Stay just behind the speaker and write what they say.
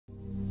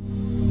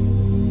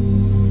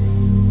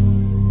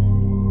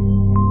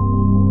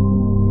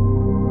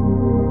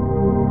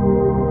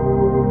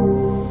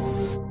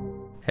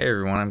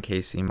I'm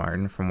Casey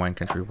Martin from Wine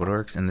Country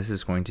Woodworks, and this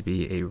is going to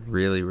be a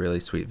really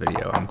sweet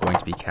video. I'm going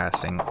to be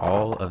casting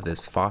all of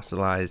this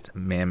fossilized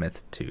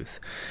mammoth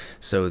tooth.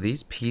 So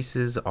these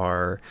pieces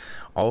are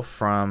all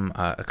from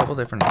a couple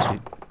different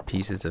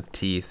pieces of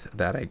teeth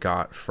that I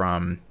got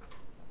from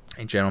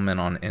a gentleman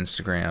on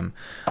Instagram.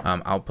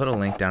 I'll put a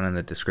link down in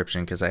the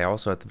description because I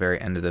also at the very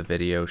end of the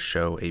video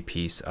show a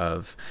piece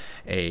of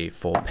a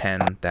full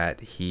pen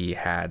that he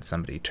had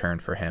somebody turn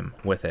for him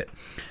with it.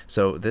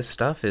 So this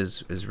stuff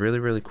is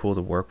really cool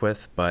to work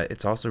with, but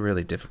it's also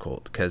really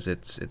difficult because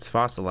it's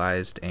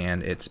fossilized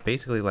and it's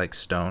basically like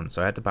stone.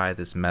 So I had to buy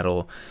this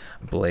metal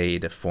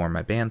blade for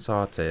my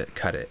bandsaw to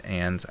cut it,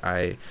 and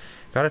I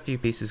got a few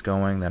pieces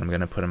going that I'm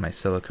going to put in my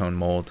silicone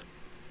mold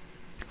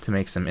to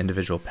make some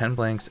individual pen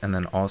blanks, and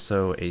then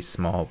also a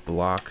small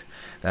block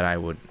that I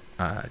would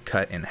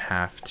cut in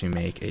half to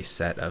make a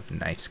set of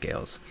knife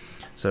scales.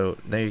 So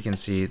there you can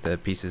see the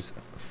pieces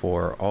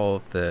for all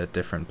of the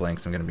different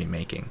blanks I'm going to be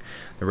making.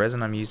 The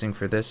resin I'm using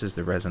for this is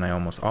the resin I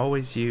almost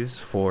always use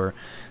for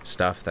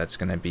stuff that's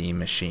going to be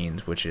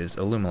machined, which is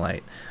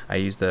Alumilite. I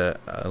use the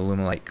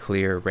Alumilite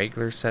Clear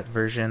regular set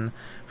version.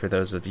 For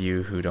those of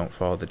you who don't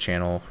follow the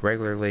channel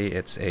regularly,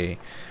 it's a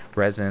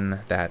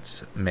resin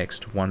that's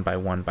mixed 1 by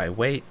 1 by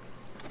weight.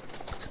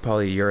 It's a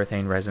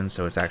polyurethane resin,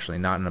 so it's actually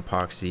not an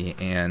epoxy,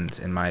 and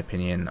in my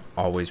opinion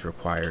always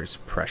requires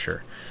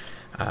pressure.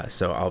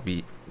 So I'll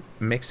be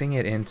mixing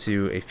it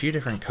into a few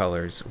different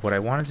colors. What I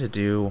wanted to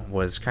do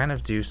was kind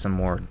of do some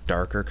more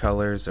darker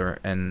colors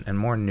and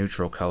more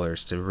neutral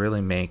colors to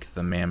really make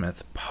the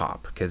mammoth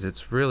pop, because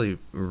it's really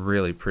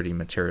pretty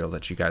material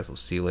that you guys will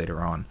see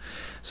later on.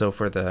 So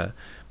for the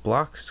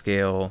block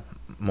scale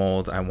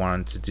mold, I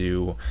wanted to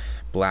do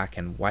black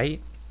and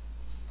white.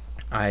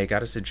 I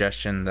got a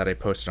suggestion that I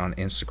posted on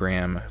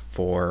Instagram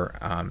for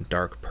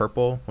dark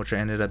purple, which I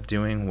ended up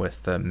doing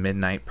with the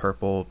Midnight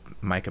Purple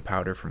mica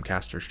powder from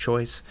Caster's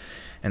Choice.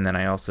 And then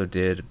I also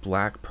did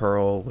black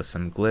pearl with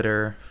some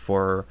glitter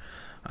for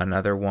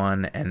another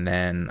one, and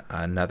then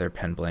another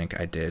pen blank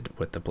I did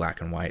with the black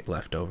and white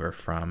left over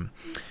from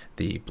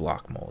the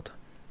block mold.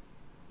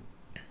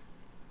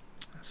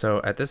 So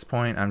at this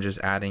point I'm just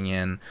adding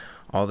in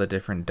all the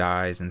different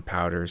dyes and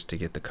powders to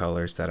get the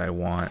colors that I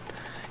want,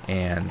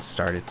 and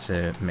started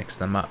to mix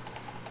them up.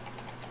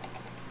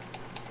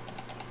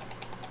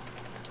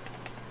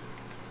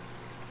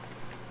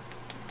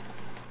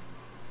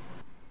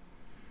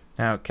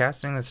 Now,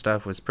 casting this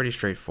stuff was pretty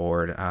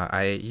straightforward.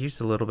 I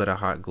used a little bit of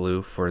hot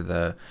glue for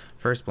the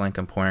first blank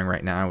I'm pouring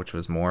right now, which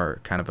was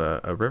more kind of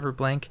a river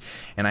blank,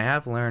 and I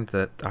have learned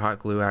that the hot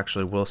glue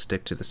actually will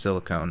stick to the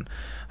silicone,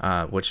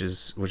 which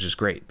is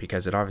great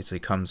because it obviously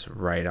comes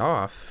right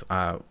off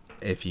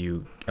if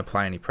you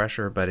apply any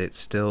pressure, but it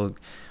still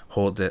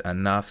holds it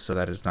enough so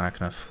that it's not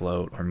going to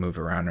float or move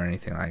around or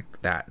anything like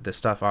that. The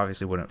stuff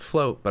obviously wouldn't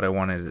float, but I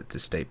wanted it to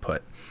stay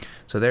put.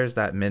 So there's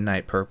that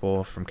Midnight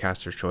Purple from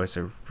Caster's Choice.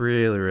 I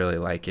really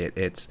like it.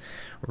 It's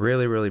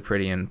really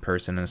pretty in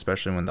person, and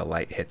especially when the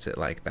light hits it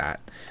like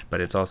that.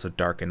 But it's also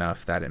dark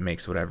enough that it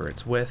makes whatever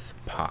it's with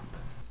pop.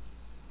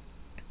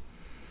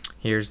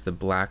 Here's the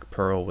black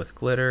pearl with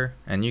glitter,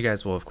 and you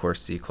guys will of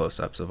course see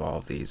close-ups of all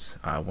of these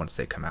once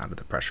they come out of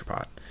the pressure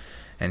pot.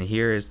 And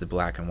here is the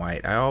black and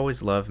white. I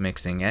always love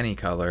mixing any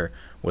color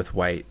with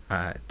white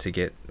to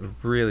get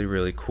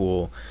really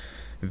cool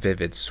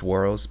vivid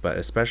swirls, but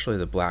especially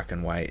the black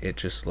and white, it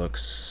just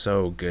looks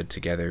so good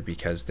together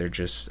because they're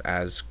just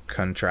as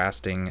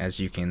contrasting as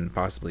you can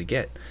possibly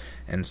get.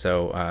 And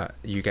so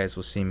you guys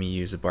will see me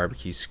use a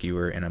barbecue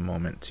skewer in a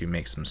moment to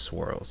make some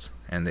swirls,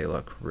 and they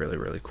look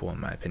really cool in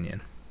my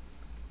opinion.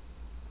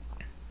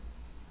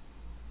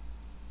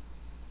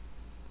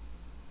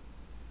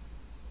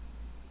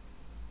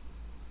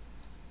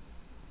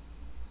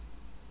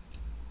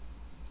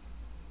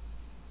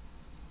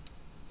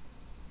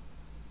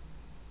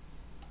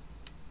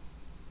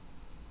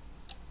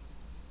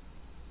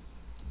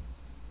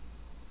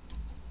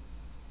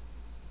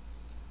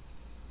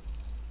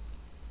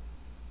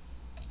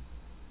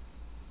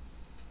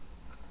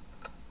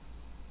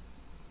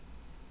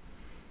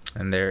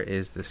 And there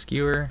is the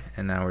skewer,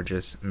 and now we're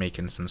just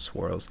making some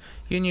swirls.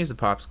 You can use a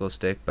popsicle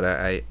stick, but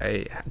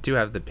I do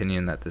have the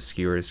opinion that the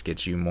skewers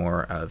get you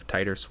more of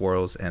tighter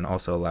swirls and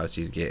also allows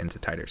you to get into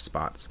tighter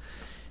spots.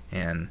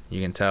 And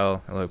you can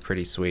tell they look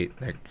pretty sweet.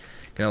 They're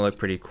gonna look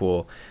pretty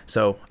cool.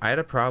 So I had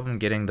a problem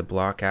getting the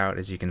block out.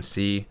 As you can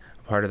see,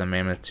 part of the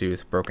mammoth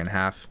tooth broke in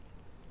half.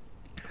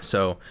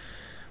 So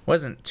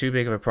wasn't too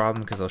big of a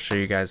problem because I'll show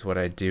you guys what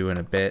I do in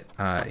a bit.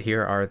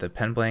 Here are the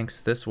pen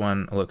blanks. This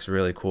one looks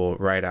really cool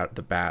right out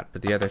the bat,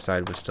 but the other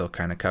side was still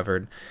kind of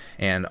covered.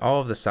 And all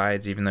of the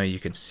sides, even though you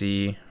could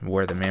see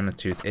where the mammoth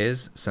tooth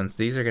is, since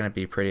these are going to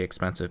be pretty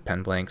expensive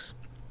pen blanks,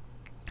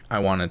 I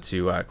wanted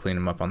to clean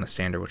them up on the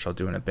sander, which I'll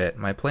do in a bit.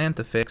 My plan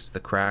to fix the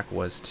crack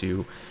was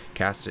to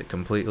cast it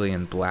completely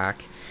in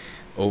black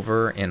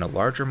over in a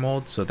larger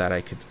mold so that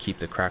I could keep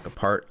the crack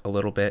apart a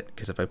little bit,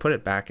 because if I put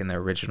it back in the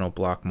original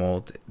block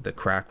mold, the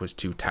crack was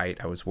too tight.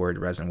 I was worried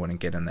resin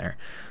wouldn't get in there.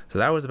 So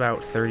that was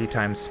about 30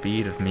 times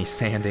speed of me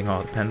sanding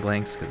all the pen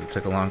blanks because it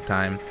took a long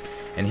time.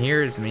 And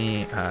here is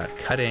me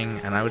cutting,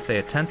 and I would say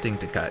attempting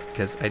to cut,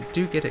 because I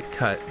do get it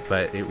cut,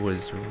 but it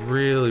was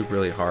really,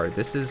 really hard.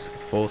 This is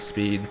full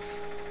speed,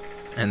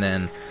 and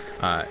then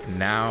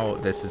now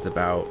this is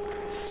about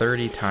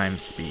 30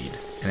 times speed,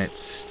 and it's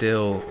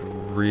still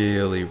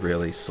really,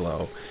 really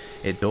slow.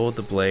 It dulled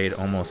the blade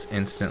almost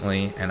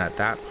instantly, and at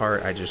that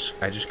part I just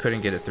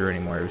couldn't get it through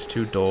anymore. It was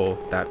too dull.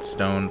 That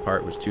stone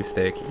part was too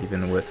thick,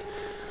 even with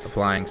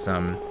applying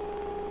some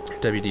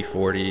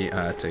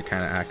WD-40 to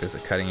kind of act as a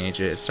cutting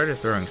agent. It started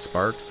throwing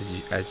sparks,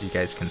 as you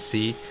guys can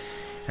see,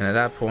 and at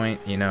that point,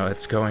 you know,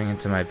 it's going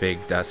into my big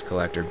dust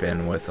collector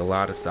bin with a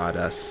lot of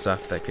sawdust,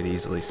 stuff that could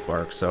easily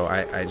spark. So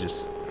I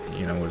just,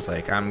 you know, was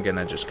like, I'm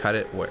gonna just cut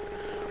it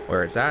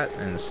where it's at,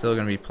 and it's still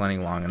gonna be plenty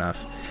long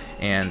enough.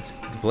 And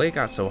the blade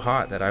got so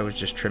hot that I was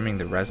just trimming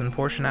the resin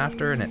portion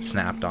after, and it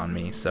snapped on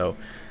me. So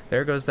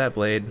there goes that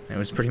blade. It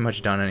was pretty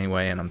much done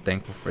anyway, and I'm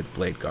thankful for the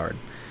blade guard.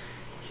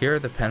 Here are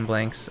the pen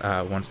blanks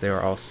once they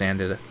were all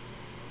sanded,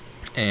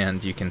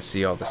 and you can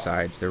see all the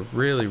sides. They're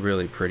really,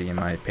 really pretty in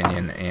my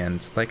opinion,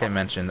 and like I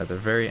mentioned, at the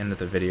very end of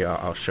the video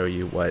I'll show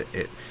you what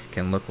it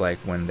can look like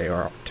when they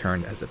are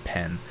turned as a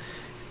pen.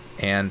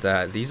 And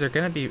these are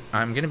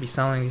I'm gonna be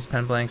selling these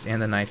pen blanks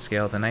and the knife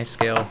scale. The knife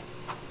scale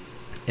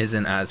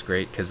isn't as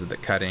great because of the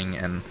cutting,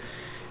 and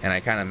I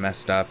kind of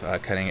messed up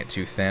cutting it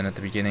too thin at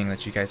the beginning,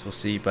 that you guys will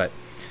see, but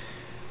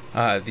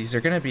these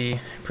are going to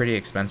be pretty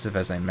expensive,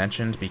 as I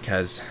mentioned,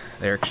 because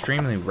they're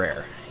extremely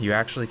rare. You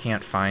actually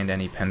can't find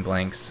any pen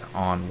blanks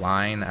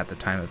online at the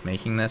time of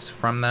making this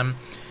from them,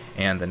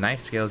 and the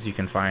knife scales you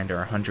can find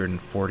are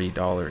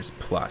 $140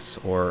 plus,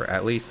 or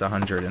at least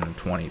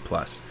 $120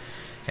 plus.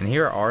 And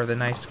here are the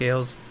knife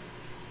scales.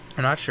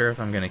 I'm not sure if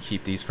I'm going to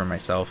keep these for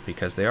myself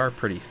because they are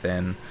pretty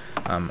thin,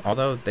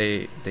 although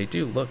they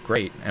do look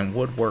great and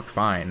would work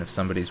fine if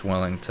somebody's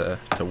willing to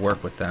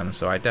work with them.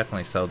 So I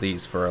definitely sell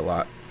these for a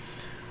lot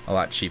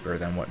cheaper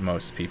than what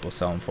most people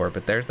sell them for.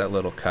 But there's that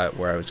little cut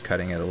where I was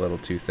cutting it a little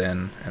too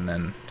thin and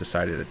then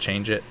decided to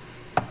change it.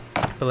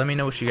 But let me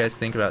know what you guys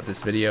think about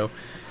this video.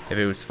 If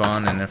it was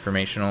fun and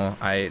informational.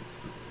 I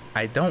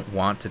don't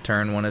want to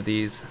turn one of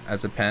these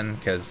as a pen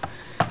because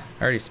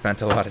I already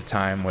spent a lot of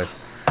time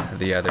with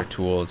the other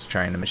tools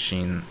trying to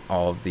machine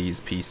all of these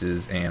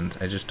pieces, and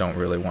I just don't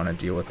really want to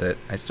deal with it.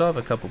 I still have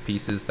a couple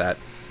pieces that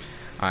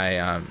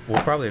I will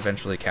probably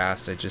eventually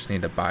cast. I just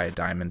need to buy a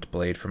diamond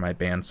blade for my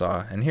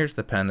bandsaw, and here's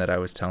the pen that I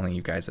was telling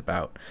you guys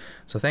about.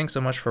 So thanks so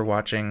much for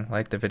watching.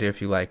 Like the video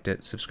if you liked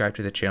it, subscribe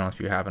to the channel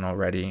if you haven't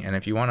already, and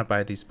if you want to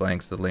buy these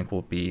blanks, the link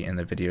will be in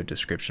the video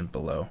description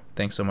below.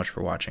 Thanks so much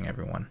for watching,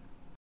 everyone.